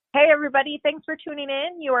Hey, everybody. Thanks for tuning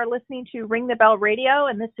in. You are listening to Ring the Bell Radio,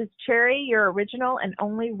 and this is Cherry, your original and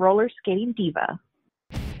only roller skating diva.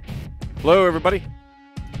 Hello, everybody.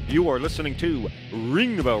 You are listening to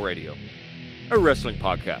Ring the Bell Radio, a wrestling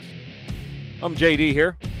podcast. I'm JD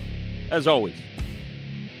here, as always.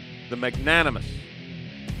 The magnanimous,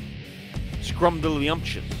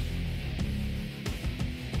 scrumdiddlyumptious,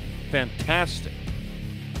 fantastic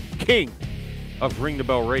king of Ring the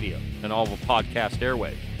Bell Radio and all the podcast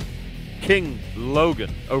airwaves. King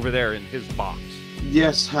Logan over there in his box.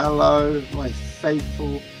 Yes, hello, my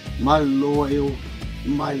faithful, my loyal,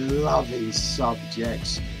 my loving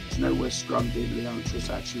subjects. Do you know where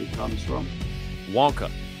Scrumdiddlyumptious actually comes from?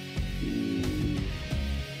 Wonka.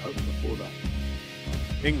 Before that.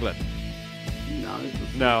 England.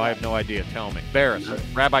 No, I have no idea. Tell me. Barris. No.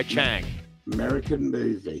 Rabbi Chang. American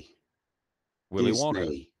movie. Willy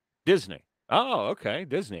Wonka. Disney. Oh, okay.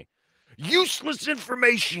 Disney. Useless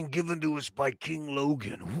information given to us by King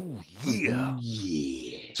Logan. Ooh, yeah.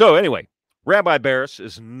 Yeah. So anyway, Rabbi Barris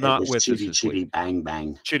is not with us this Chitty week. Bang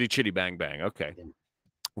Bang. Chitty Bang Bang. Okay. Yeah.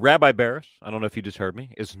 Rabbi Barris, I don't know if you just heard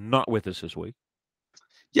me, is not with us this week.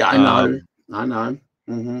 Yeah, I know.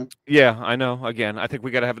 Mm-hmm. Yeah, I know. Again, I think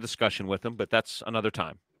we got to have a discussion with him, but that's another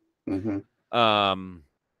time. Mm-hmm.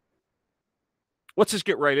 Let's just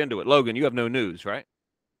get right into it. Logan, you have no news, right?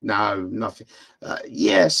 No, nothing.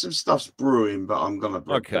 Yeah, some stuff's brewing, but I'm going to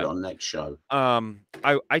break it on next show.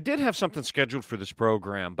 I did have something scheduled for this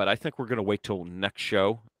program, but I think we're going to wait till next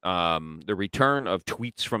show. The return of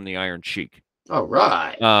Tweets from the Iron Sheik. All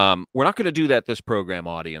right. We're not going to do that this program,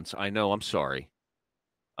 audience. I know. I'm sorry.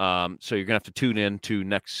 So you're going to have to tune in to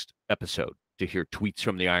next episode to hear Tweets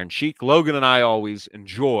from the Iron Sheik. Logan and I always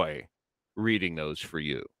enjoy reading those for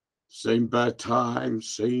you. Same bad time,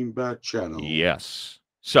 same bad channel. Yes.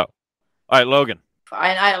 So, all right, Logan.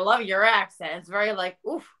 I love your accent. It's very like,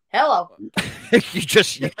 oof, hello. you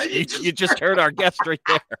just heard our guest right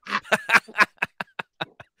there.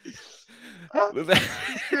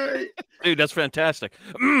 Dude, that's fantastic.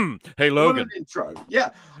 Hey, Logan. What an intro.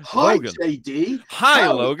 Yeah. Hi, Logan. JD.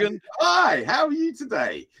 Hi, Logan. Hi. How are you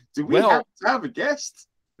today? Do we have a guest?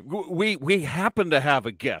 We happen to have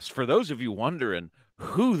a guest. For those of you wondering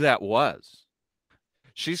who that was,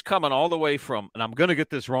 she's coming all the way from, and I'm going to get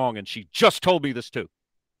this wrong, and she just told me this too,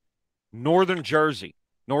 Northern New Jersey.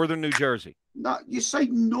 No, you say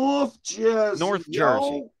North Jersey. North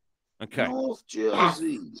Jersey. Okay. North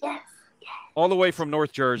Jersey. Yes. All the way from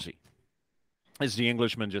North Jersey, as the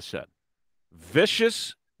Englishman just said.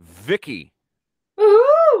 Vicious Vicky.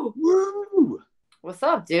 Woo! Woo! What's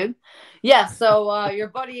up, dude? Yeah, so your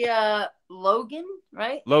buddy Logan,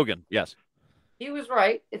 right? Logan, yes. He was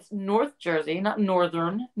right. It's North Jersey, not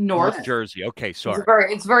Northern. North Jersey. Okay, sorry.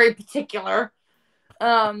 It's very particular.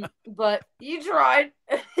 But you tried.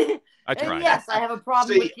 I tried. And yes, I have a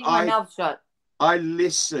problem with keeping my mouth shut. I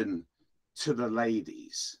listen to the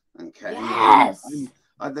ladies. Okay. Yes.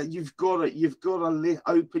 You've got to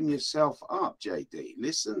open yourself up, JD.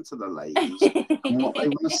 Listen to the ladies and what they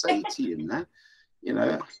want to say to you. Now, you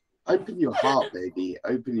know. Open your heart, baby.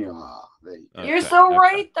 Open your heart. You're so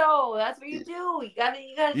right, though. That's what you do. You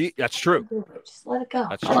gotta. That's true. Just let it go.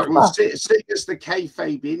 That's true. Well, seeing as the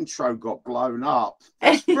kayfabe intro got blown up,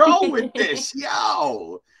 let's roll with this,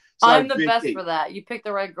 yo. So, I'm the best for that. You picked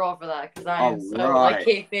the right girl for that because I am so like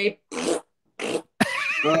kayfabe.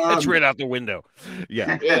 It's right out the window.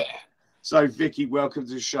 Yeah. So, Vicky, welcome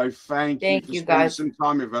to the show. Thank you for spending some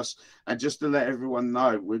time with us. And just to let everyone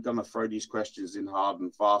know, we're going to throw these questions in hard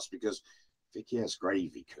and fast because Vicky has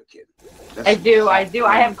gravy cooking. I do. I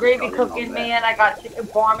have gravy cooking, man. I got chicken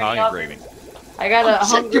parm in the oven. I got a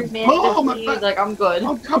hungry man to feed. Like, I'm good.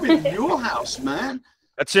 I'm coming to your house, man.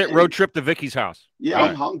 That's it. Road trip to Vicky's house. Yeah,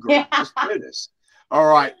 I'm hungry. Let's do this. All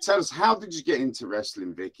right. Tell us, how did you get into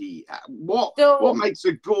wrestling, Vicky? What makes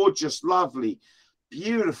a gorgeous, lovely,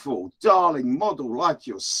 beautiful, darling model like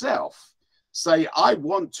yourself say, I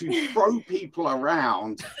want to throw people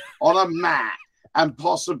around on a mat and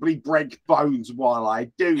possibly break bones while I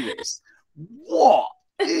do this? What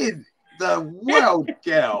in the world,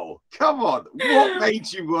 girl? Come on. What made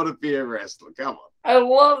you want to be a wrestler? Come on. I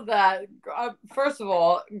love that. First of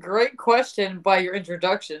all, great question by your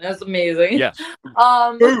introduction. That's amazing. Yes.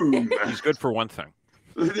 Boom. He's good for one thing.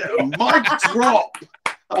 Mic drop.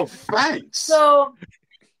 Oh, thanks. So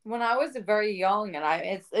when I was very young,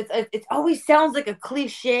 and it always sounds like a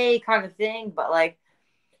cliche kind of thing, but like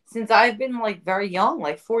since I've been like very young,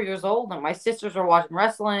 like 4 years old, and my sisters were watching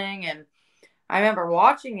wrestling, and I remember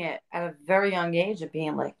watching it at a very young age and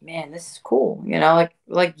being like, man, this is cool, you know,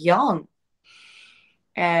 like young.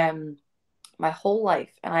 And my whole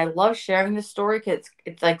life. And I love sharing this story because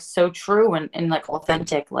it's like so true and like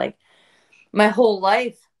authentic. Like my whole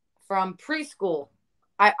life from preschool,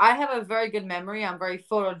 I have a very good memory. I'm very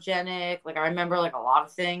photogenic. Like I remember like a lot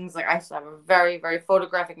of things. Like I have a very, very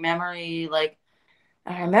photographic memory. Like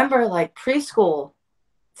I remember like preschool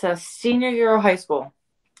to senior year of high school,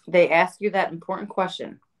 they ask you that important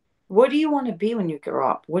question. What do you want to be when you grow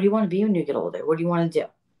up? What do you want to be when you get older? What do you want to do?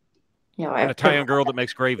 You know, an Italian girl that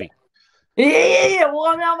makes gravy. Yeah. Well,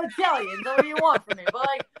 I'm Italian. So what do you want from me? But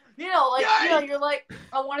like, you're like,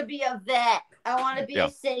 I want to be a vet. I want to be a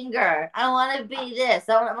singer. I want to be this.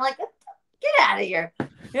 I'm like, get out of here.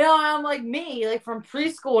 You know, I'm like me, like from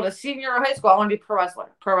preschool to senior year of high school, I want to be pro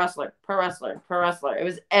wrestler, pro wrestler, pro wrestler, pro wrestler. It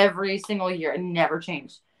was every single year. It never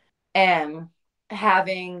changed. And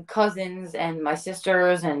having cousins and my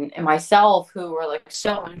sisters and myself who were like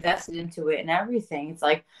so invested into it and everything. It's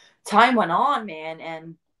like time went on, man.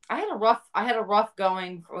 And I had a rough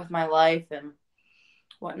going with my life and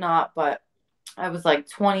whatnot, but I was like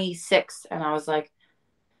 26 and I was like,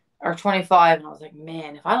 or 25. And I was like,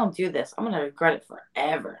 man, if I don't do this, I'm going to regret it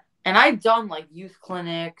forever. And I'd done like youth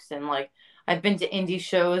clinics and like, I've been to indie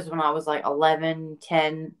shows when I was like 11,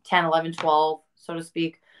 12, so to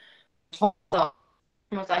speak. So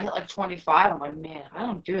once I hit like 25, I'm like, man, if I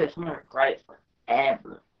don't do this, I'm going to regret it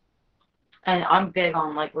forever. And I'm big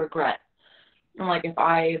on like regret. And like, if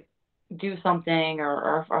I do something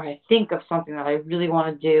or if I think of something that I really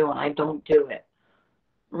want to do and I don't do it,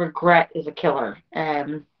 regret is a killer.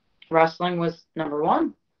 And wrestling was number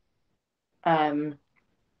one. I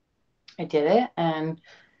did it, and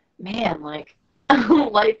man, like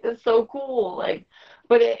life is so cool. Like,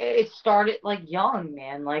 but it started like young,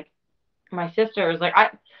 man. Like my sister was like,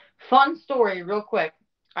 fun story, real quick.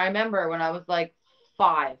 I remember when I was like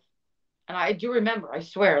 5, and I do remember. I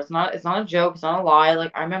swear, it's not a joke. It's not a lie.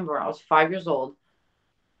 Like I remember when I was 5 years old.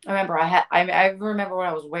 I remember I remember what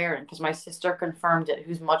I was wearing because my sister confirmed it,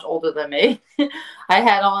 who's much older than me. I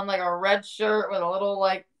had on like a red shirt with a little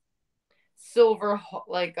like silver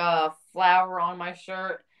like flower on my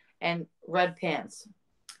shirt and red pants.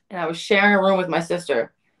 And I was sharing a room with my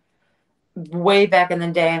sister way back in the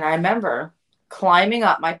day. And I remember climbing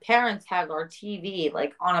up. My parents had our TV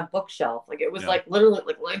like on a bookshelf. Like it was like literally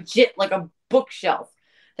like legit like a bookshelf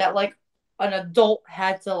that like an adult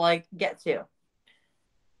had to like get to.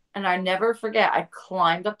 And I never forget, I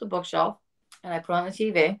climbed up the bookshelf and I put on the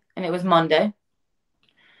TV, and it was Monday.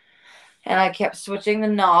 And I kept switching the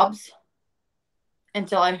knobs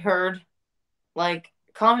until I heard like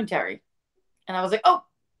commentary. And I was like, oh,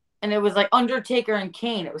 and it was like Undertaker and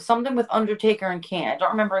Kane. It was something with Undertaker and Kane. I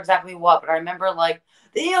don't remember exactly what, but I remember like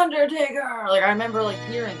the Undertaker. Like I remember like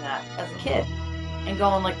hearing that as a kid and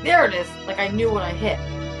going like, there it is. Like I knew what I hit,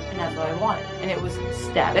 and that's what I wanted. And it was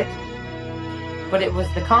static. But it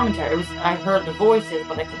was the commentary. I heard the voices,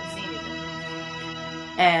 but I couldn't see anything.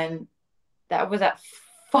 And that was at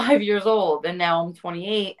 5 years old. And now I'm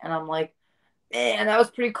 28, and I'm like, man, that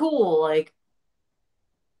was pretty cool. Like,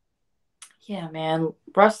 yeah, man,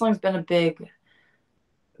 wrestling's been a big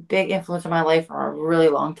influence in my life for a really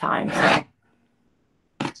long time.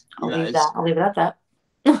 So I'll leave it at that.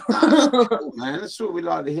 That's cool, man. That's what we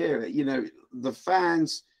like to hear. You know, the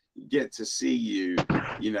fans get to see you,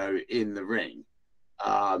 you know, in the ring.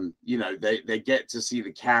 You know, they get to see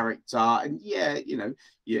the character, and you know,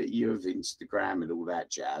 you have Instagram and all that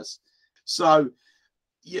jazz. So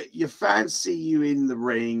your fans see you in the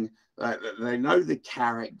ring. They know the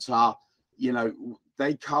character. You know,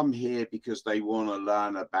 they come here because they want to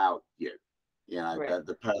learn about you. You know, right.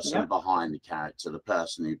 the person behind the character, the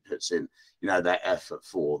person who puts in, you know, their effort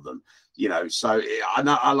for them. You know, so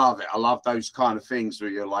I love it. I love those kind of things where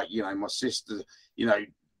you're like, you know, my sister, you know,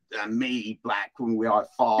 and me, Black, when we are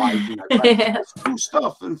 5, you know, that's cool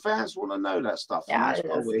stuff, and fans want to know that stuff. Yeah, and that's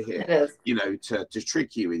why we're here, you know, to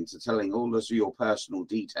trick you into telling all of your personal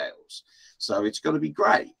details. So it's going to be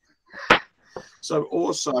great. So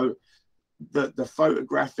also the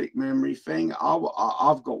photographic memory thing,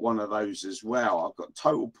 I've got one of those as well. I've got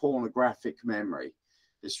total pornographic memory.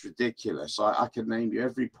 It's ridiculous. I could name you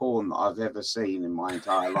every porn that I've ever seen in my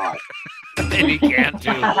entire life. Maybe you can't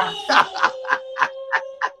do.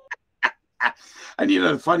 And you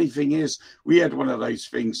know, the funny thing is, we had one of those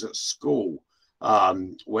things at school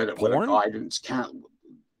where a guidance count.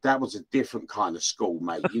 That was a different kind of school,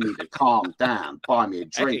 mate. You need to calm down, buy me a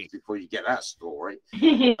drink before you get that story.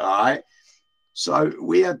 All right. So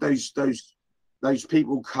we had those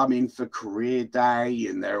people come in for career day,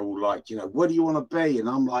 and they're all like, you know, what do you want to be? And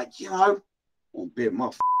I'm like, you know, I want to be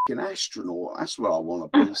my an astronaut. That's what I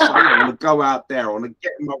want to be. So I want to go out there. I want to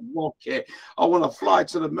get in my rocket. I want to fly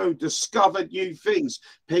to the moon, discover new things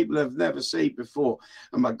people have never seen before.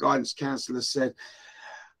 And my guidance counselor said,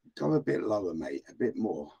 go a bit lower, mate, a bit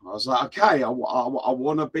more. I was like, okay, I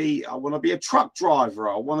want to be a truck driver.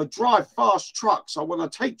 I want to drive fast trucks. I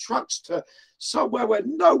want to take trucks to somewhere where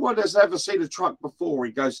no one has ever seen a truck before.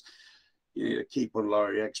 He goes, you need to keep on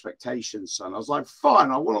lowering your expectations, son. I was like,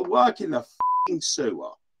 fine, I want to work in the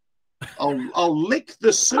sewer. I'll lick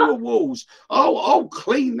the sewer walls. I'll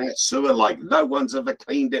clean that sewer like no one's ever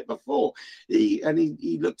cleaned it before. He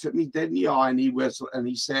looked at me dead in the eye and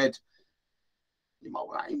he said, you might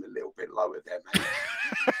want to aim a little bit lower there,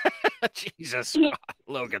 mate. Jesus,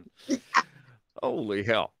 Logan. Holy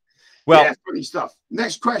hell. Well, yeah, funny stuff.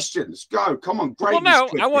 Next question. Let's go. Come on, great. Well, no,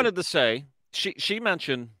 I wanted to say, she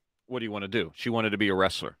mentioned, what do you want to do? She wanted to be a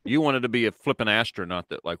wrestler. You wanted to be a flipping astronaut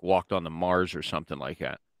that like walked on the Mars or something like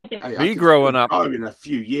that. Hey, me growing up. Oh, in a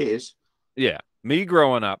few years. Yeah. Me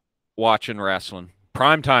growing up watching wrestling,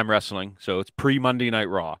 primetime wrestling. So it's pre-Monday Night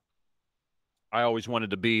Raw. I always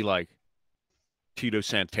wanted to be like Tito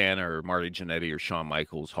Santana or Marty Jannetty or Shawn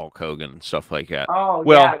Michaels, Hulk Hogan, and stuff like that. Oh,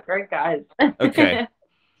 well, yeah, great guys. Okay.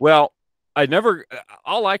 Well,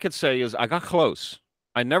 all I could say is I got close.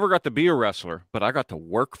 I never got to be a wrestler, but I got to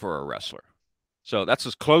work for a wrestler. So that's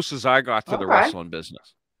as close as I got to the wrestling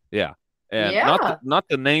business. Yeah. And not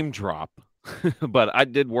the name drop, but I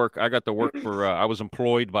did work. I got to work for, I was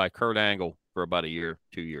employed by Kurt Angle for about a year,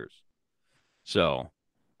 2 years. So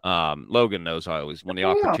Logan knows when the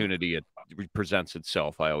opportunity presents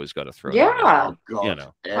itself, I always got to throw it in. Oh, God. You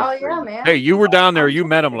know. Oh, yeah, man. Hey, you were down there. You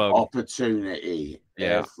met him, Logan. Opportunity.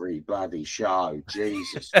 Yeah. Every bloody show.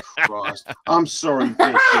 Jesus Christ. I'm sorry,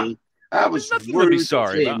 Vicky. That was rude to be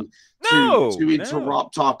sorry about. To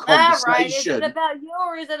interrupt our conversation. Right. Is it about you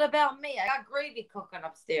or is it about me? I got gravy cooking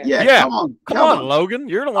upstairs. Yeah. Come on, Logan.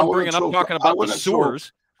 You're the one talking about the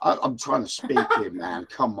sewers. I'm trying to speak here, man.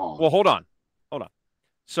 Come on. Well, hold on.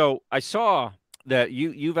 So I saw that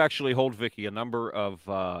you've actually held, Vicky, a number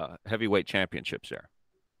of heavyweight championships there.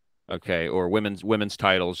 Okay, or women's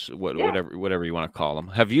titles, whatever you want to call them.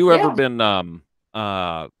 Have you ever been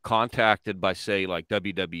contacted by, say, like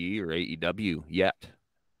WWE or AEW yet?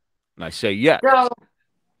 And I say yet. So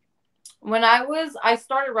when I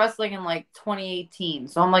started wrestling in like 2018,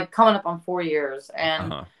 so I'm like coming up on 4 years,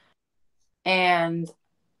 and I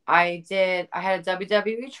had a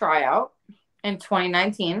WWE tryout in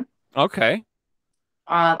 2019. Okay.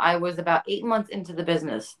 I was about 8 months into the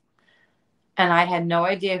business, and I had no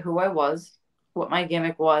idea who I was, what my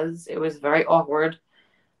gimmick was. It was very awkward,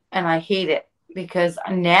 and I hate it because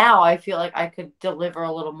now I feel like I could deliver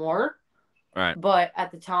a little more. Right. But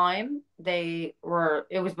at the time, it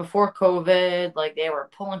was before COVID, like they were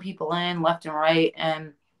pulling people in left and right,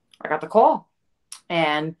 and I got the call.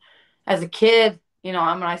 And as a kid, when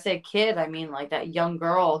I say kid, I mean like that young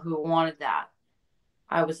girl who wanted that.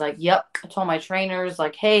 I was like, yep. I told my trainers,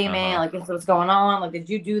 like, hey, man, like, this is what's going on. Like, did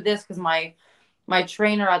you do this? Because my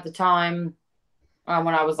trainer at the time,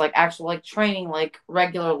 when I was, like, actually, like, training, like,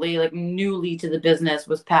 regularly, like, newly to the business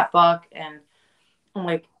was Pat Buck. And I'm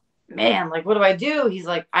like, man, like, what do I do? He's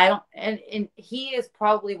like, I don't. And he is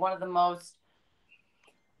probably one of the most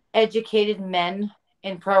educated men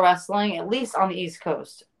in pro wrestling, at least on the East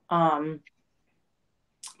Coast. Pat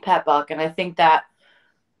Buck. And I think that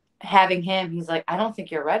having him, he's like, I don't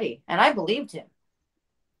think you're ready. And I believed him.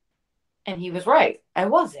 And he was right. I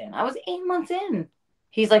wasn't. I was 8 months in.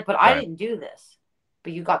 He's like, but I didn't do this.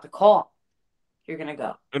 But you got the call. You're going to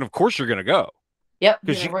go. And of course you're going to go. Yep.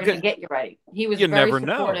 We're going to get you ready. He was very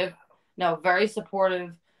supportive. No, very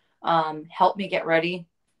supportive. Helped me get ready.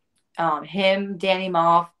 Him, Danny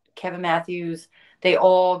Moff, Kevin Matthews, they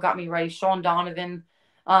all got me ready. Sean Donovan,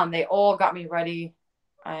 they all got me ready.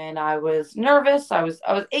 And I was nervous. I was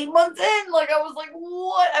 8 months in. Like, I was like,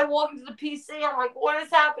 what? I walked into the PC. I'm like, what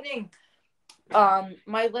is happening?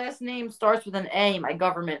 My last name starts with an A, my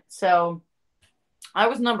government. So I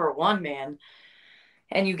was number one, man.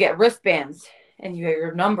 And you get wristbands and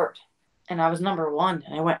you're numbered. And I was number one.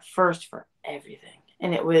 And I went first for everything.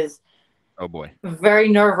 And it was very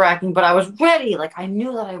nerve-wracking. But I was ready. Like, I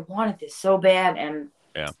knew that I wanted this so bad. And,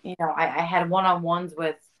 I had one-on-ones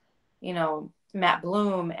with, Matt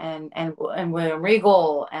Bloom and William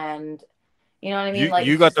Regal, and you know what I mean.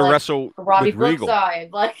 You got to wrestle Robbie with Regal.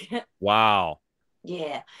 Brookside, like wow,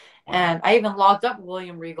 yeah. Wow. And I even locked up with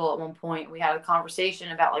William Regal at one point. We had a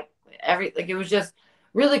conversation about it was just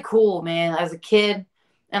really cool, man. As a kid,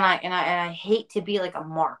 and I hate to be like a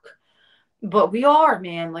mark, but we are,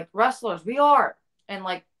 man. Like wrestlers, we are, and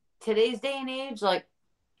like today's day and age, like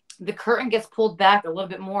the curtain gets pulled back a little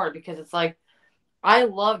bit more, because it's like, I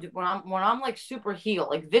loved it when I'm like super heel.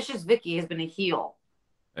 Like Vicious Vicky has been a heel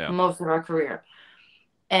most of our career.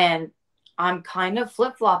 And I'm kind of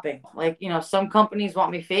flip-flopping. Like, you know, some companies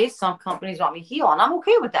want me face, some companies want me heel, and I'm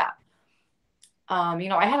okay with that. You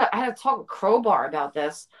know, I had a talk with Crowbar about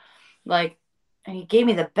this. Like, and he gave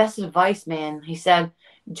me the best advice, man. He said,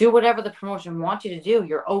 do whatever the promotion wants you to do.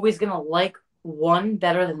 You're always going to like one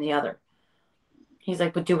better than the other. He's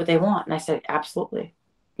like, but do what they want. And I said, absolutely.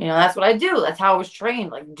 You know, that's what I do. That's how I was trained.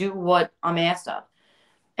 Like, do what I'm asked of.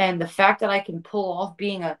 And the fact that I can pull off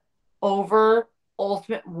being a over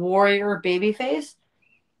Ultimate Warrior babyface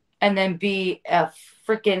and then be a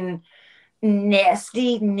freaking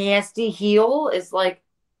nasty heel is like,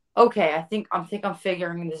 okay, I think I'm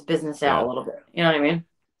figuring this business out a little bit. You know what I mean?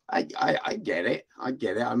 I get it. I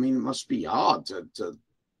get it. I mean, it must be hard to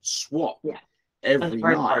swap every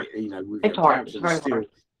night. Hard. You know, with it's your hard. character,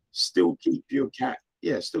 still keep your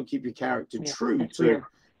character true to weird.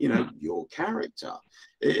 You know, your character.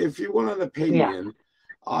 If you want an opinion,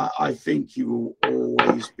 I think you will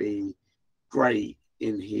always be great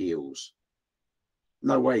in heels.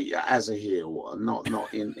 No, wait, as a heel, not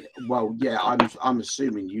in. Well, yeah, I'm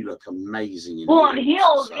assuming you look amazing in heels.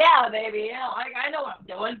 Heels, so. Yeah, baby, yeah, I know what I'm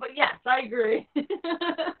doing, but yes, I agree.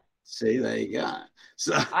 See, there you go.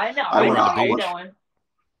 So I know what you're doing.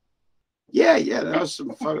 Yeah, there are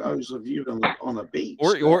some photos of you on a beach,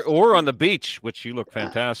 or on the beach, which you look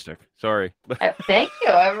fantastic. Sorry, thank you.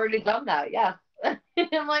 I've already done that. Yeah,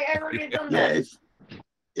 I'm like, I've already done that.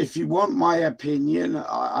 If you want my opinion,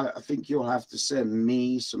 I think you'll have to send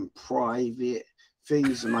me some private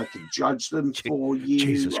things, and I can judge them for you.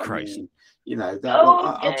 Jesus Christ! Mean, you know,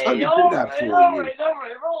 I'll totally do that for you. All right,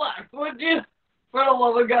 relax, would you? For the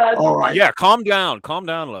love of God! All right, yeah, calm down,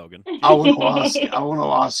 Logan. I want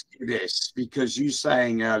to ask you this, because you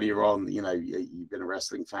saying earlier on, you know, you've been a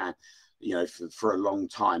wrestling fan, you know, for a long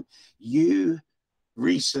time. You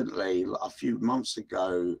recently, a few months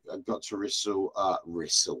ago, got to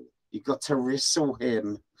wrestle. You got to wrestle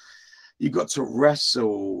him. You got to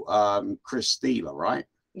wrestle Chris Steeler, right?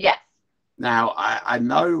 Yes. Now, I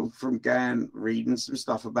know from reading some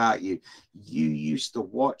stuff about you, you used to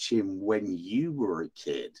watch him when you were a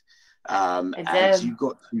kid. And you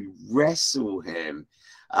got to wrestle him.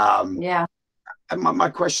 Yeah. And my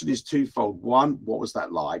question is twofold. One, what was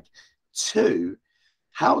that like? Two,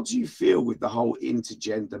 how do you feel with the whole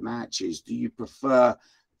intergender matches? Do you prefer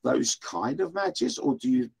those kind of matches, or do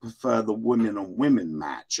you prefer the women on women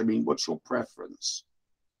match? I mean, what's your preference?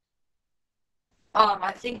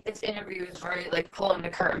 I think this interview is very like pulling the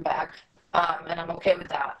curtain back, and I'm okay with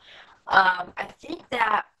that. I think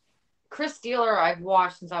that Chris Steeler I've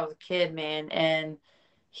watched since I was a kid, man, and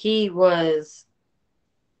he was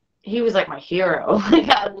like my hero. Like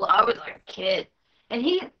I was like a kid, and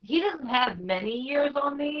he doesn't have many years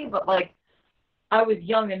on me, but like I was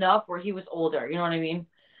young enough where he was older. You know what I mean?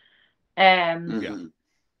 And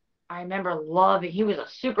I remember loving. He was a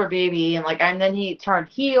super baby, and then he turned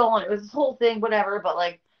heel, and it was this whole thing, whatever. But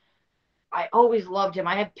like, I always loved him.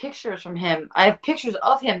 I have pictures from him. I have pictures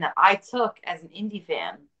of him that I took as an indie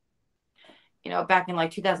fan. You know, back in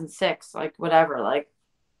like 2006, like whatever, like,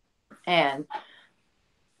 and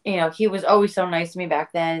you know, he was always so nice to me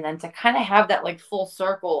back then. And then to kind of have that like full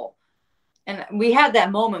circle, and we had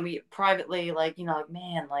that moment. We privately, like, you know, like,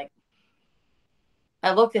 man, like.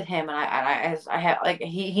 I looked at him and I had like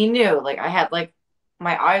he knew, like I had like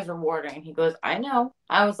my eyes were watering, and he goes, I know.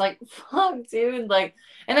 I was like, fuck, dude, like,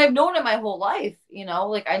 and I've known him my whole life, you know,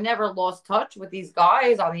 like I never lost touch with these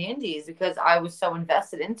guys on the indies because I was so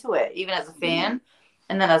invested into it, even as a fan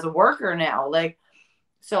and then as a worker now, like,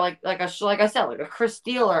 so like I said, like a Chris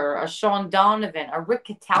Steeler, a Sean Donovan, a Rick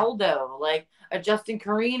Cataldo, like a Justin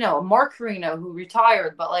Carino, a Mark Carino who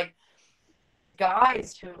retired, but like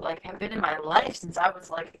guys who like have been in my life since I was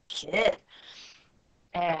like a kid,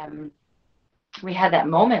 and we had that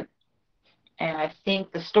moment. And I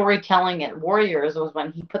think the storytelling at Warriors was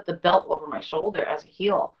when he put the belt over my shoulder as a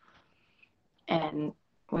heel, and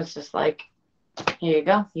was just like, here you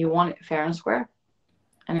go, you won it fair and square.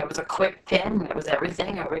 And it was a quick pin, it was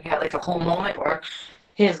everything. And we had like a whole moment where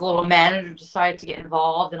his little manager decided to get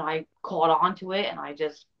involved, and I caught on to it, and I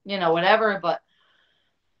just, you know, whatever. But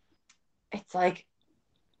it's like,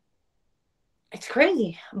 it's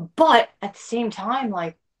crazy. But at the same time,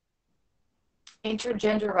 like,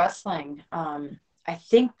 intergender wrestling, I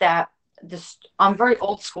think that I'm very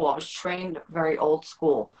old school. I was trained very old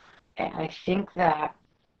school. And I think that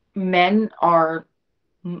men are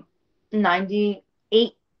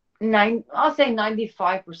 95%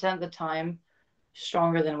 of the time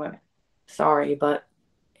stronger than women. Sorry, but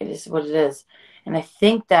It is what it is. And I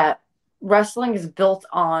think that wrestling is built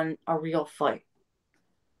on a real fight.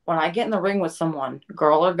 When I get in the ring with someone,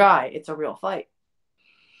 girl or guy, it's a real fight.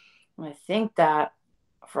 And I think that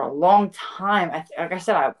for a long time, like I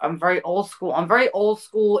said, I'm very old school. I'm very old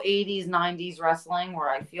school 80s, 90s wrestling where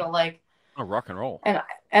I feel like rock and roll. And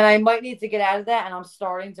I might need to get out of that, and I'm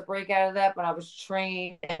starting to break out of that, but I was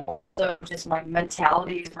trained, and also just my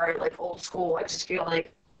mentality is very, like, old school. I just feel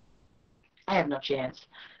like I have no chance.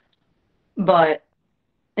 But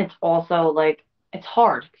it's also, like, it's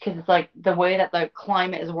hard because it's, like, the way that the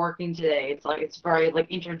climate is working today, it's, like, it's very, like,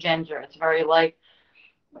 intergender. It's very, like,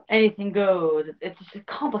 anything goes. It's just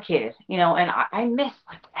complicated, you know, and I miss,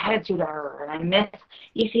 like, Attitude Era, and I miss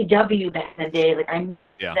ECW back in the day. Like, I miss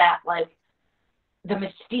that, like, the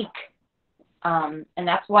mystique. And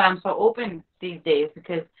that's why I'm so open these days,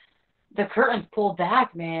 because the curtain's pulled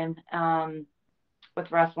back, man,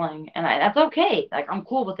 with wrestling. And that's okay. Like, I'm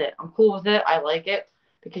cool with it. I like it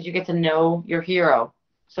because you get to know your hero,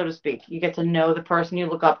 so to speak. You get to know the person you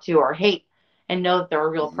look up to or hate and know that they're a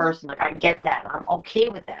real person. Like, I get that. I'm okay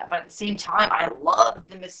with that. But at the same time, I love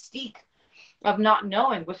the mystique of not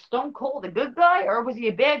knowing, was Stone Cold a good guy or was he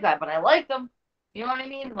a bad guy? But I liked him. You know what I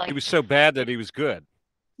mean? Like, he was so bad that he was good.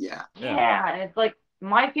 Yeah. Yeah, and it's like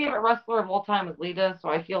my favorite wrestler of all time was Lita, so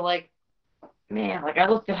I feel like, man, like I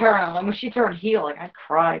looked at her and when she turned heel, like I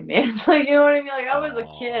cried, man. Like, you know what I mean? Like, I was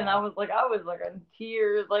a kid and I was like in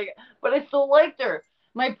tears, like, but I still liked her.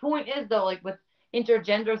 My point is though, like with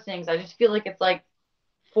intergender things, I just feel like it's like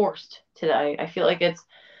forced today. I feel like it's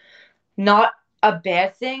not a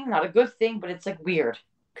bad thing, not a good thing, but it's like weird.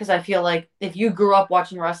 Because I feel like if you grew up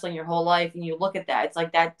watching wrestling your whole life and you look at that, it's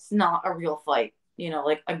like that's not a real fight. You know,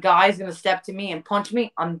 like a guy's gonna step to me and punch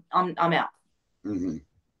me, I'm out. Mm-hmm.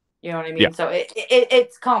 You know what I mean? Yeah. So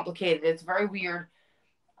it's complicated. It's very weird.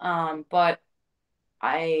 But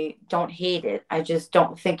I don't hate it. I just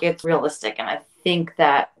don't think it's realistic. And I think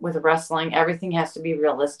that with wrestling, everything has to be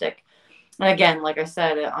realistic. And again, like I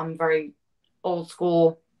said, I'm very old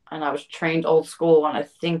school and I was trained old school. And I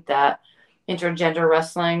think that intergender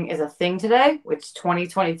wrestling is a thing today, which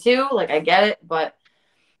 2022, like I get it, but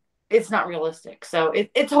it's not realistic. So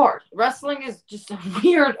it's hard. Wrestling is just a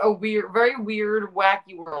very weird,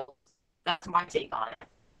 wacky world. That's my take on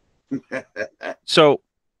it. So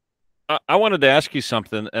I wanted to ask you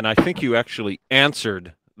something, and I think you actually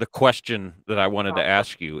answered the question that I wanted to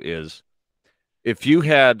ask you is, if you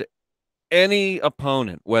had any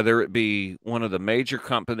opponent, whether it be one of the major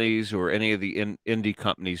companies or any of the indie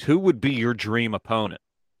companies, who would be your dream opponent?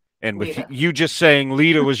 And with you just saying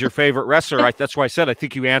Lita was your favorite wrestler, that's why I said I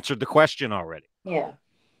think you answered the question already. Yeah.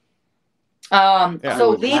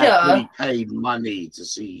 So Lita paid money to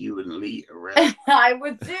see you and Lita wrestle. I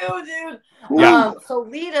would too, dude. Yeah. So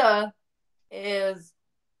Lita is,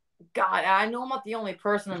 God, I know I'm not the only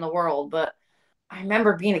person in the world, but I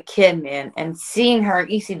remember being a kid, man, and seeing her at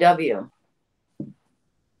ECW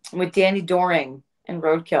with Danny Doring and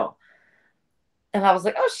Roadkill. And I was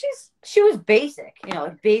like, oh, she was basic, you know,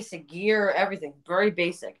 like basic gear, everything, very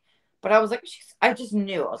basic. But I was like, I just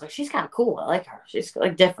knew. I was like, she's kind of cool. I like her. She's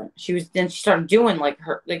like different. Then she started doing like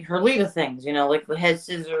her Lita things, you know, like the head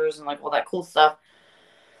scissors and like all that cool stuff.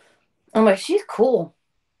 I'm like, she's cool.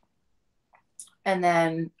 And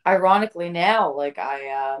then ironically now, like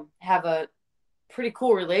I have a pretty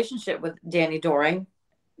cool relationship with Danny Doring,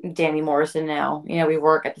 Danny Morrison now. You know, we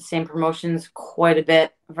work at the same promotions quite a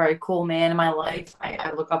bit. A very cool man in my life.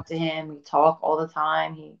 I look up to him. We talk all the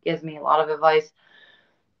time. He gives me a lot of advice.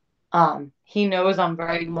 He knows I'm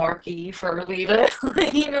very marquee for Lita.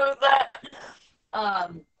 He knows that.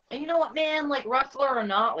 And you know what, man? Like wrestler or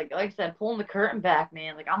not, like I said, pulling the curtain back,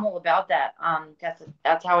 man. Like I'm all about that.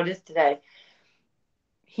 That's how it is today.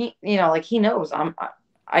 He, you know, like he knows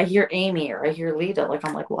I hear Amy or I hear Lita. Like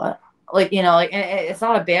I'm like, what? Like, you know, like, and it's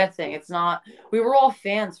not a bad thing. It's not. We were all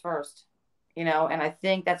fans first, you know, and I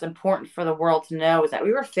think that's important for the world to know is that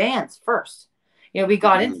we were fans first. You know, we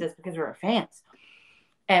got into this because we were fans.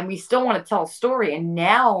 And we still want to tell a story. And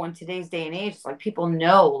now in today's day and age, it's like people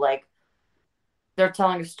know, like, they're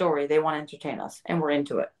telling a story. They want to entertain us and we're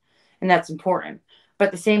into it. And that's important. But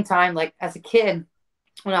at the same time, like as a kid,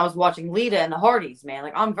 when I was watching Lita and the Hardys, man,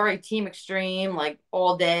 like I'm very Team Extreme, like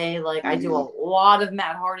all day. Like I do a lot of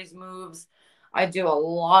Matt Hardy's moves. I do a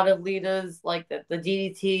lot of Lita's, like the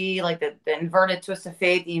DDT, like the inverted twist of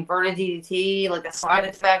fate, the inverted DDT, like the side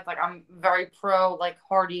effect. Like I'm very pro, like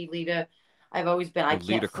Hardy Lita. I've always been. I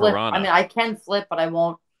can't flip. Corona. I mean, I can flip, but I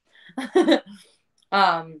won't.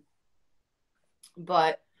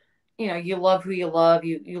 But you know, you love who you love,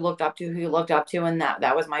 you looked up to who you looked up to, and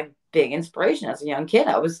that was my big inspiration as a young kid.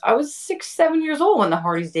 I was 6, 7 years old when the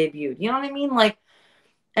Hardys debuted. You know what I mean? Like,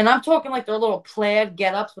 and I'm talking like their little plaid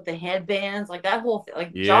get-ups with the headbands, like that whole thing,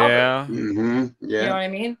 like yeah, mm-hmm. Yeah. You know what I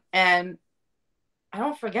mean? And I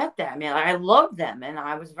don't forget that, man. I loved them, and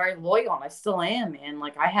I was very loyal, and I still am, man.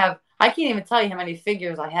 Like I can't even tell you how many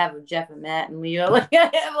figures I have of Jeff and Matt and Lita. Like I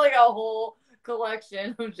have like a whole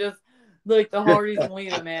collection of just like the Hardys and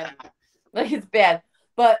Lita, man. Like it's bad.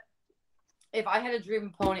 But if I had a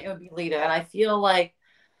dream opponent, it would be Lita, and I feel like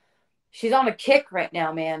she's on a kick right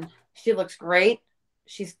now, man. She looks great.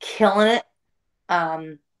 She's killing it.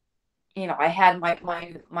 You know, I had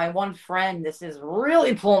my one friend. This is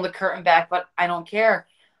really pulling the curtain back, but I don't care.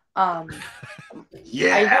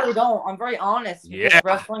 Yeah, I really don't. I'm very honest. Yeah,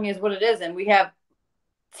 wrestling is what it is, and we have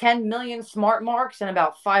 10 million smart marks and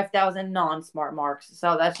about 5,000 non-smart marks.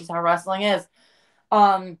 So that's just how wrestling is.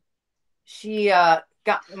 She got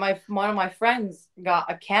one of my friends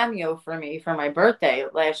got a cameo for me for my birthday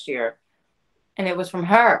last year, and it was from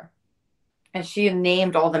her. And she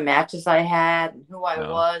named all the matches I had and who I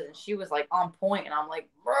was. And she was like on point. And I'm like,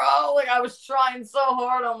 bro, like I was trying so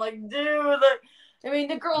hard. I'm like, dude. I mean,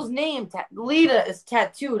 the girl's name, Lita, is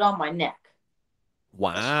tattooed on my neck.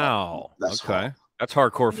 Wow. That's okay. hard. That's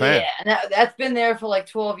hardcore fan. Yeah, and that's been there for like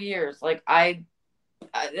 12 years. Like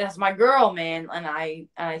that's my girl, man. And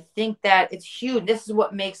I think that it's huge. This is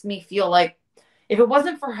what makes me feel like if it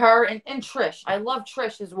wasn't for her and Trish, I love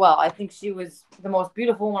Trish as well. I think she was the most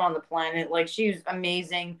beautiful one on the planet. Like she's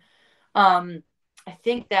amazing. I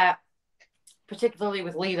think that particularly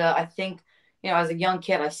with Lita, I think, you know, as a young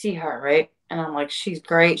kid, I see her, right? And I'm like, she's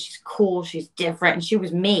great. She's cool. She's different. And she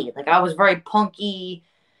was me. Like I was very punky,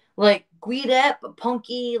 like Guidette, but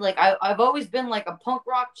punky. Like I've always been like a punk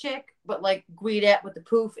rock chick, but like Guidette with the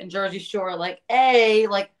poof and Jersey Shore. Like, hey,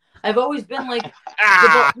 like, I've always been like,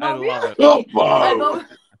 I love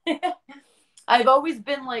it. I've always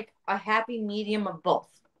been like a happy medium of both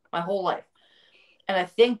my whole life. And I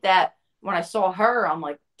think that when I saw her, I'm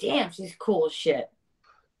like, damn, she's cool as shit.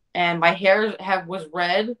 And my hair was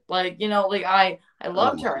red. Like, you know, like I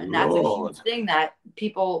loved her. And that's a huge thing that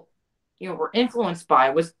people, you know, were influenced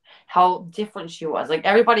by was how different she was. Like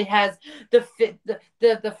everybody has the fit, the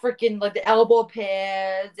freaking like the elbow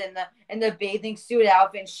pads and the bathing suit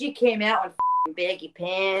outfit. And she came out in baggy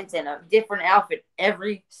pants and a different outfit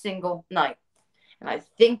every single night. And I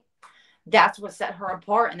think that's what set her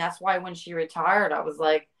apart. And that's why when she retired, I was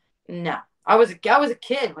like, no. I was a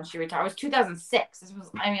kid when she retired. It was 2006.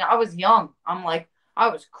 I was young. I'm like, I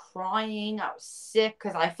was crying. I was sick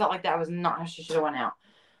because I felt like that was not how she should have went out.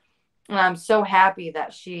 And I'm so happy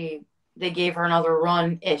that they gave her another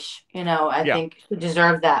run-ish. You know, I think she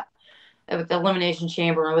deserved that with the Elimination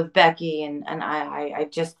Chamber and with Becky. And I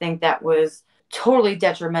just think that was totally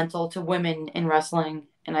detrimental to women in wrestling.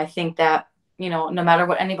 And I think that, you know, no matter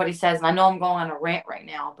what anybody says, and I know I'm going on a rant right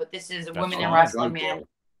now, but this is women in wrestling, man.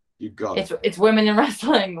 You got it. It's women in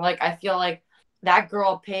wrestling. Like, I feel like that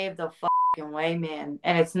girl paved the fucking way, man.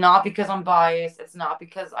 And it's not because I'm biased. It's not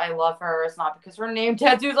because I love her. It's not because her name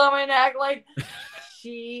tattoos on my neck. Like,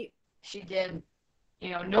 she did.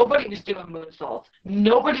 You know, nobody was doing moonsaults.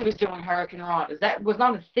 Nobody was doing Hurricane Ranas. That was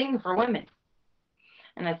not a thing for women.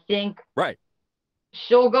 And I think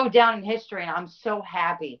she'll go down in history, and I'm so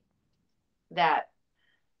happy that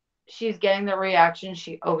she's getting the reaction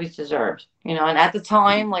she always deserved. You know, and at the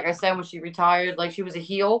time, like I said, when she retired, like she was a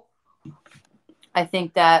heel. I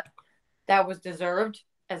think that was deserved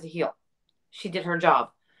as a heel. She did her job.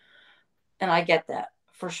 And I get that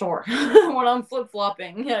for sure. When I'm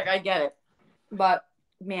flip-flopping, like I get it. But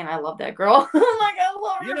man, I love that girl. Like I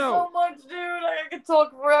love her so much, dude. Like, I could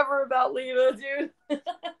talk forever about Lita, dude.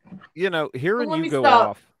 You know, hearing you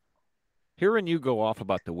go off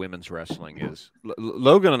about the women's wrestling is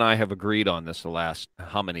Logan and I have agreed on this the last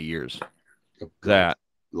how many years? That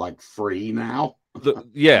like 3 now.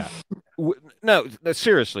 No,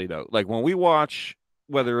 seriously though, like when we watch,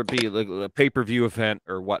 whether it be like a pay-per-view event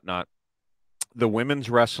or whatnot, the women's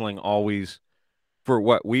wrestling always, for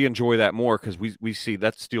what we enjoy that more because we see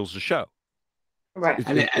that steals the show, right?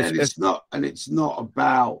 It's not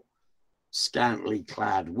about scantily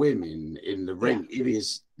clad women in the ring. It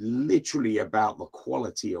is literally about the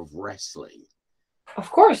quality of wrestling.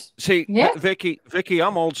 Of course. See, Vicky,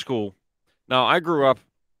 I'm old school. Now I grew up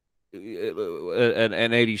an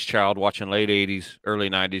 80s child watching late 80s, early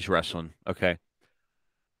 90s wrestling. Okay.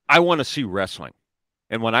 I want to see wrestling.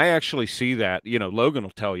 And when I actually see that, you know, Logan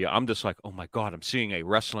will tell you, I'm just like, oh my God, I'm seeing a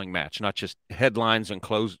wrestling match, not just clotheslines and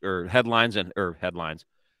headlocks.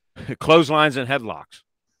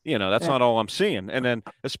 You know, that's not all I'm seeing. And then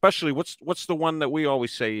especially what's the one that we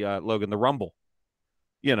always say, Logan, the Rumble.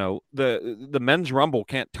 You know, the men's Rumble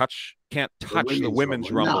can't touch the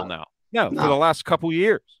women's Rumble now. No, for the last couple of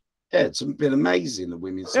years. Yeah, it's been amazing, the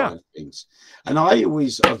women's side of things. And I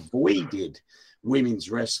always avoided women's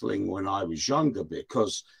wrestling when I was younger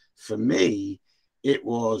because for me, it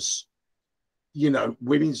was, you know,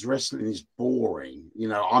 women's wrestling is boring. You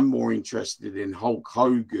know, I'm more interested in Hulk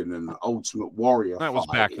Hogan and Ultimate Warrior. That was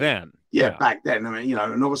back then. Yeah, back then. I mean, you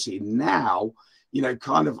know, and obviously now, you know,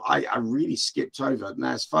 kind of, I really skipped over.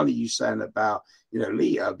 Now, it's funny you saying about, you know,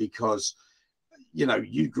 Lita, because, you know,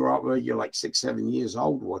 you grew up where you're like 6, 7 years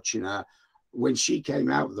old watching her. When she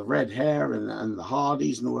came out with the red hair and the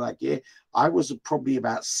Hardys and all that gear, I was probably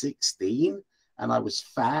about 16 and I was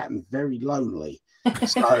fat and very lonely.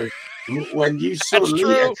 So when you saw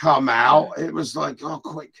Lita come out, it was like, oh,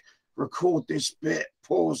 quick, record this bit,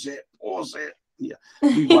 pause it. Yeah,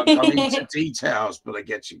 we won't go into details, but I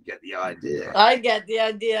get the idea. I get the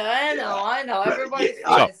idea. I know. Everybody's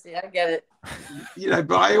fantasy. I get it. You know,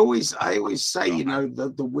 but I always say, you know,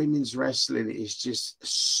 the women's wrestling is just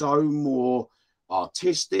so more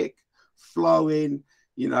artistic, flowing.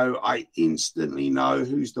 You know, I instantly know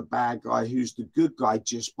who's the bad guy, who's the good guy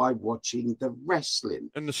just by watching the wrestling.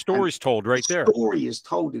 And the story's told right there. The story is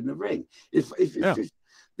told in the ring. If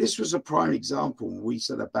this was a prime example, we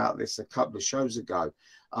said about this a couple of shows ago,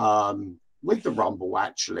 with the Rumble,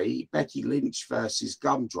 actually, Becky Lynch versus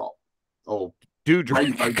Gumdrop. Or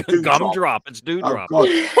Gumdrop. It's Dewdrop. Oh,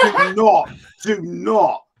 God.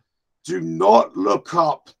 Do not look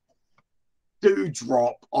up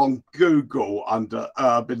Dewdrop on Google under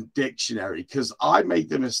Urban Dictionary, because I made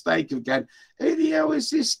the mistake of going, who the hell is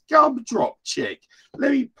this Gumdrop chick? Let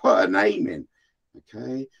me put a name in.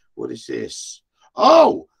 Okay, what is this?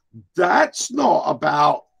 Oh, that's not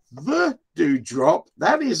about the Dewdrop.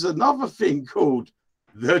 That is another thing called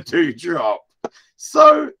the Dewdrop.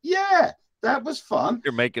 So, yeah, that was fun.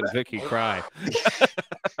 You're making Vicky cry.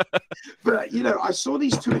 But, you know, I saw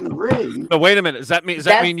these two in the ring. No, wait a minute. Does that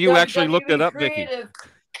mean you actually looked it up, Vicky?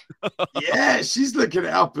 Yeah, she's looking it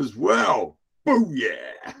up as well. Boo,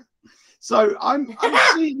 yeah. So I'm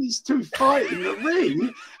seeing these two fight in the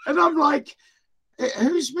ring, and I'm like,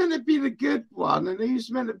 who's meant to be the good one and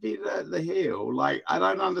who's meant to be the heel? Like, I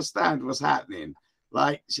don't understand what's happening.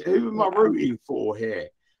 Like, who am I rooting for here?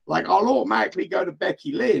 Like, I'll automatically go to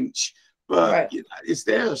Becky Lynch, but you know, is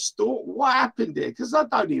there a story? What happened there? Because I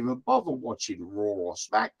don't even bother watching Raw or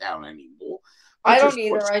SmackDown anymore. I don't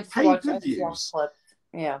either. I just watch clips.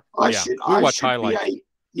 Yeah. I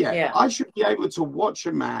should be able to watch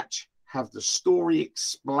a match, have the story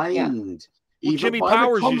explained. Well, Jimmy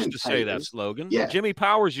Powers used to say that, Slogan. Yeah. Jimmy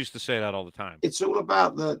Powers used to say that all the time. It's all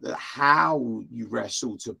about the how you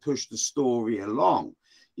wrestle to push the story along,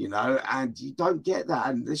 you know, and you don't get that.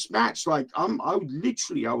 And this match, like, I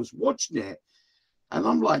was watching it, and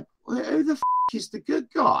I'm like, who the is the good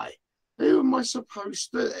guy? Who am I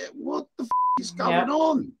supposed to? What the is going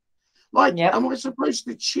on? Like, am I supposed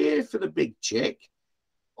to cheer for the big chick,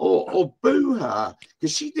 or boo her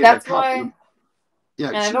because she did? That's why. Yeah,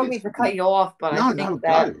 and I don't mean to cut you off, but I think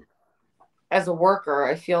that as a worker,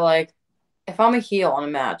 I feel like if I'm a heel on a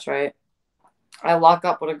match, right, I lock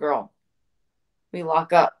up with a girl. We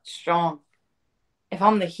lock up strong. If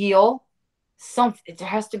I'm the heel, there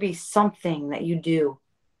has to be something that you do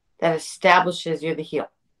that establishes you're the heel.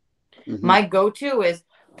 Mm-hmm. My go-to is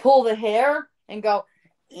pull the hair and go,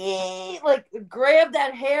 like grab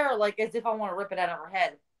that hair like as if I want to rip it out of her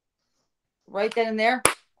head. Right then and there,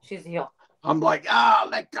 she's the heel. I'm like,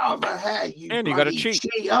 let go of her hair. You got to cheat.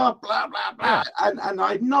 Blah, blah, blah. And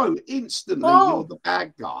I know instantly you're the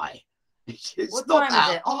bad guy. What time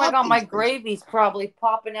is it? Oh my God, my gravy's probably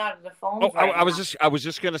popping out of the phone. I was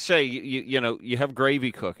just gonna say, you know, you have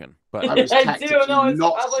gravy cooking, but I was not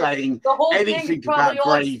saying anything about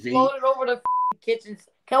gravy. Exploded over the kitchen.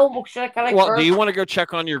 Well, do you want to go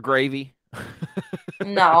check on your gravy?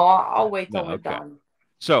 No, I'll wait till we're done.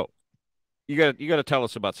 So, you got to tell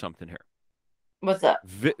us about something here. What's that?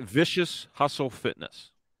 Vicious Hustle Fitness.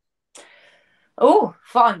 Oh,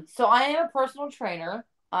 fun. So I am a personal trainer.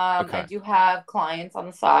 I do have clients on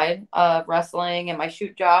the side of wrestling and my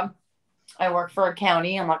shoot job. I work for a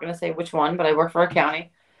county. I'm not going to say which one, but I work for a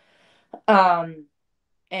county. And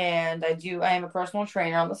I am a personal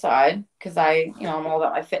trainer on the side because I'm all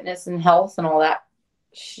about my fitness and health and all that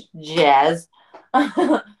jazz.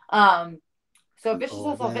 So Vicious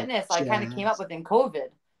Hustle Fitness, I kind of came up with in COVID.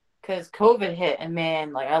 Because COVID hit and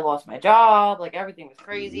man, like I lost my job, like everything was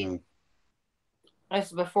crazy. Mm-hmm.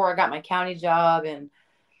 This was before I got my county job, and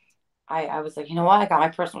I was like, you know what? I got my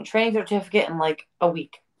personal training certificate in like a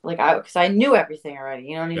week. like because I knew everything already.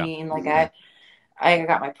 You know what I mean? Like I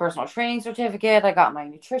got my personal training certificate. I got my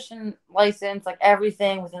nutrition license. Like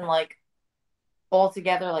everything within like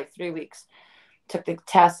altogether like 3 weeks. Took the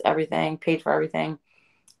test, everything, paid for everything.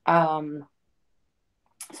 So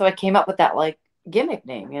I came up with that like gimmick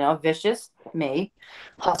name, you know, Vicious Me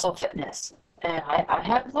Hustle Fitness. And I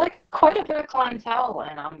have like quite a bit of clientele,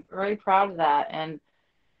 and I'm very proud of that. And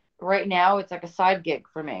right now it's like a side gig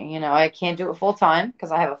for me. You know, I can't do it full time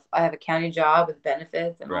because I have a county job with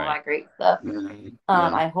benefits and all that great stuff.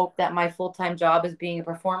 I hope that my full-time job is being a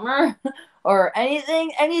performer or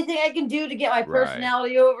anything I can do to get my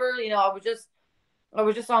personality over. You know, I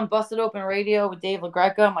was just on Busted Open Radio with Dave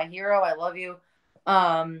LaGreca, my hero. I love you.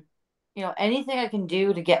 You know, anything I can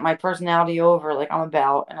do to get my personality over, like I'm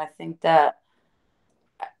about. And I think that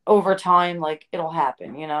over time, like it'll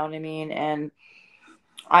happen, you know what I mean? And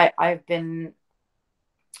I've been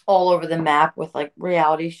all over the map with like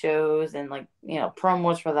reality shows and like, you know,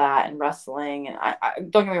 promos for that and wrestling. And I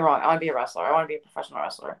don't get me wrong, I want to be a wrestler. I want to be a professional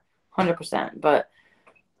wrestler, 100%. But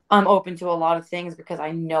I'm open to a lot of things because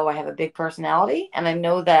I know I have a big personality, and I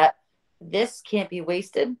know that this can't be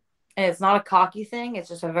wasted. And it's not a cocky thing. It's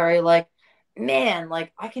just a very like, man,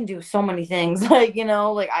 like I can do so many things. Like, you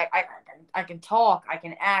know, like I can talk, I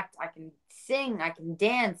can act, I can sing, I can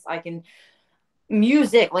dance, I can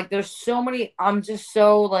music. Like there's so many, I'm just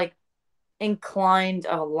so like inclined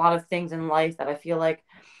of a lot of things in life that I feel like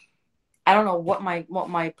I don't know what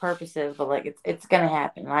my purpose is, but like it's gonna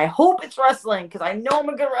happen. And I hope it's wrestling because I know I'm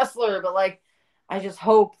a good wrestler, but like I just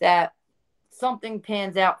hope that something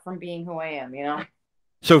pans out from being who I am, you know.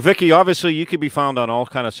 So Vicky, obviously you could be found on all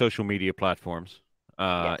kind of social media platforms.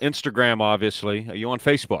 Instagram, obviously. Are you on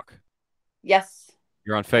Facebook? Yes.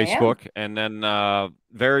 You're on Facebook, and then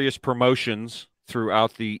various promotions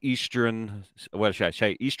throughout the eastern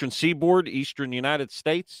seaboard, eastern United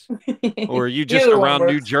States, or are you just around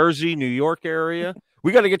New Jersey, New York area?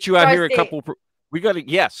 We got to get you out here. We got to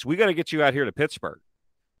get you out here to Pittsburgh.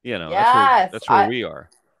 You know, that's where we are.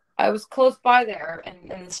 I was close by there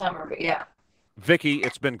in the summer, but yeah. Vicky,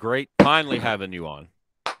 it's been great finally having you on.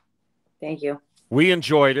 Thank you. We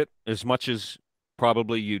enjoyed it as much as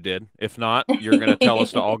probably you did. If not, you're going to tell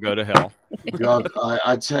us to all go to hell. God,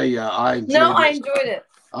 I tell you, I enjoyed it.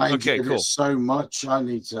 I enjoyed it so much. I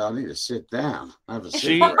need to sit down. Have a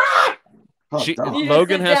seat.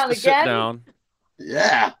 Logan has to sit down.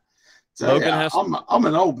 Yeah. Logan has. I'm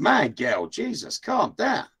an old man, Gail. Jesus, calm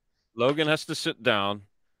down. Logan has to sit down.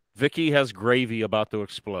 Vicky has gravy about to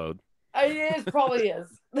explode. It probably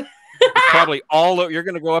is. It's probably you're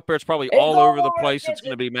going to go up there. It's probably all over the place. It's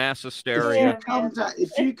going to be mass hysteria.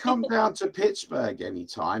 If you come down to Pittsburgh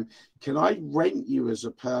anytime, can I rent you as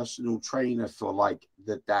a personal trainer for like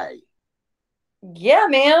the day? Yeah,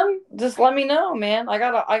 man. Just let me know, man. I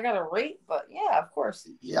got a rate, but yeah, of course.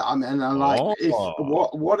 Yeah, I mean,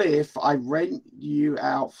 what if I rent you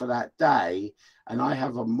out for that day and I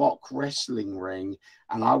have a mock wrestling ring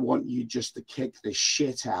and I want you just to kick the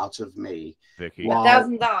shit out of me? Vicky.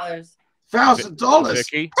 $1,000. $1,000.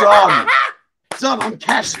 Vicky. Done. I'm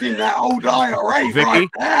cashing in that old IRA Vicky, right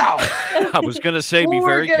now. I was going to say, be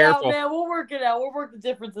very careful. Out, man. We'll work it out. We'll work the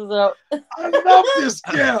differences out. I love this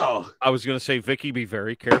girl. I was going to say, Vicky, be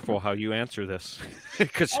very careful how you answer this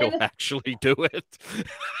because he'll actually do it.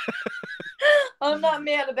 I'm not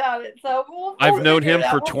mad about it. So I've known him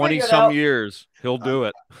for 20-some years. He'll do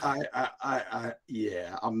it.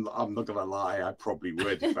 Yeah, I'm not gonna lie. I probably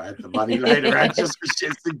would if I had the money later. I just for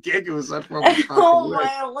shits and giggles. I probably would.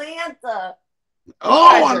 My Atlanta.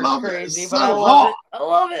 Oh, I love crazy, it. It's so hot. I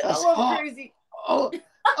love it. I love crazy. Oh,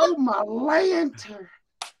 my lantern.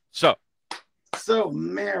 So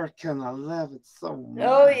American. I love it so much.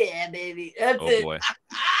 Oh yeah, baby. That's it. Boy.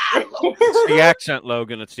 It's the accent,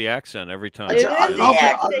 Logan. It's the accent every time. I love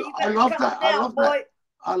that.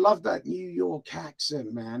 I love that New York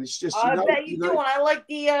accent, man. It's just. I bet you do. And I like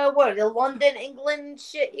the London, England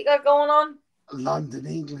shit you got going on. London,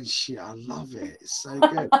 England shit. I love it. It's so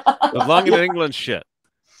good. The London, England shit.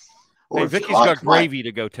 Hey, Vicky's got gravy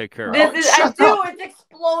to go take care of. It's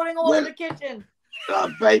exploding all over the kitchen.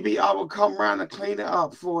 Baby, I will come around and clean it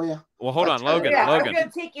up for you. Well, hold on, Logan. Yeah, Logan. It's going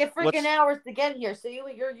to take you freaking hours to get here, so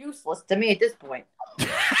you're useless to me at this point.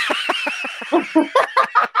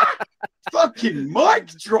 Fucking mic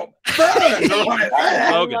drop.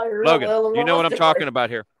 Logan, you know what I'm talking about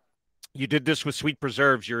here. You did this with Sweet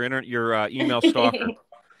Preserves, your email stalker.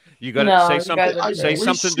 You got to say something. Say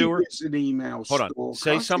something to her. Hold on.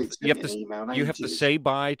 Say something. You have to say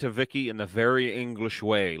bye to Vicky in the very English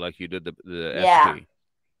way, like you did the SP.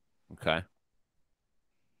 Okay.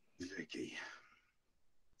 Vicky,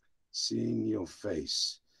 seeing your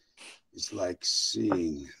face is like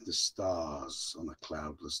seeing the stars on a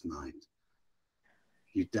cloudless night.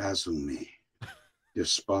 You dazzle me. Your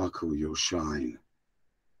sparkle, your shine.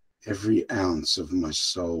 Every ounce of my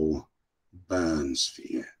soul burns for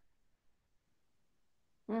you.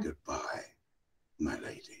 Goodbye, my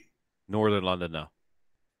lady. Northern London now.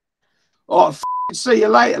 Oh, see you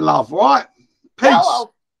later, love. All right? Peace.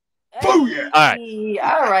 Hello. Booyah. Hey,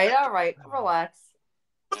 all right. Relax.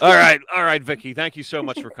 All right, Vicky. Thank you so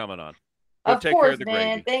much for coming on. Go Of take course, care of the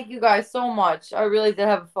man. gravy. Thank you guys so much. I really did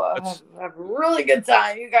have a really good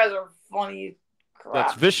time. You guys are funny. Crap.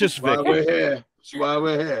 That's Vicious That's Vicky. why we're here. That's why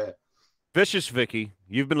we're here. Vicious Vicky.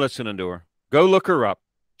 You've been listening to her. Go look her up.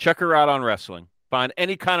 Check her out on wrestling. Find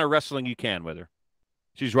any kind of wrestling you can with her.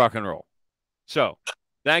 She's rock and roll. So,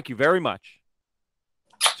 thank you very much.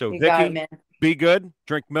 So, Vicky, be good.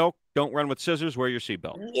 Drink milk. Don't run with scissors. Wear your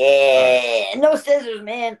seatbelt. Yeah. No scissors,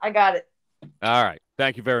 man. I got it. All right.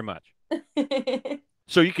 Thank you very much.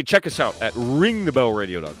 So you can check us out at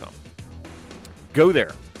ringthebellradio.com. Go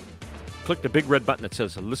there. Click the big red button that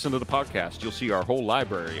says listen to the podcast. You'll see our whole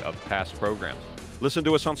library of past programs. Listen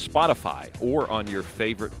to us on Spotify or on your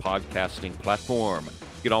favorite podcasting platform.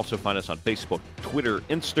 You can also find us on Facebook, Twitter,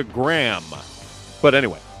 Instagram. But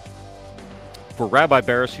anyway, for Rabbi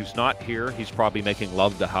Barris, who's not here, he's probably making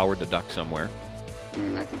love to Howard the Duck somewhere.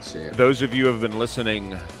 I can see it. Those of you who have been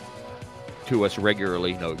listening to us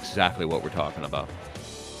regularly know exactly what we're talking about.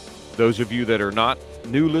 Those of you that are not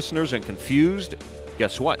new listeners and confused,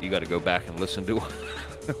 guess what? You got to go back and listen to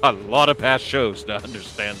a lot of past shows to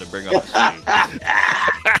understand to bring up the speed.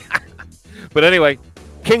 But anyway,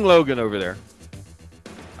 King Logan over there.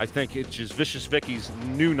 I think it's just Vicious Vicky's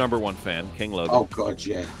new #1 fan, King Logan. Oh, God,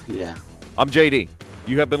 yeah. I'm JD.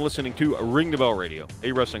 You have been listening to Ring the Bell Radio,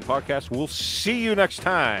 a wrestling podcast. We'll see you next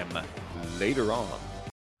time. Later on.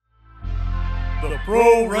 The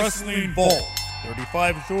Pro Wrestling Vault.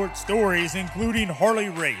 35 short stories including Harley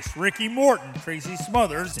Race, Ricky Morton, Tracy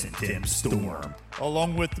Smothers, and Tim Storm.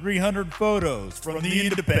 Along with 300 photos from the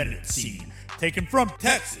independent scene, taken from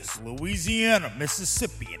Texas, Louisiana,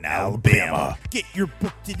 Mississippi, and Alabama. Get your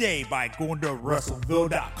book today by going to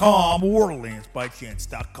WrestleVille.com or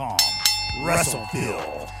LanceByChance.com.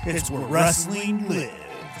 WrestleVille. It's where wrestling lives.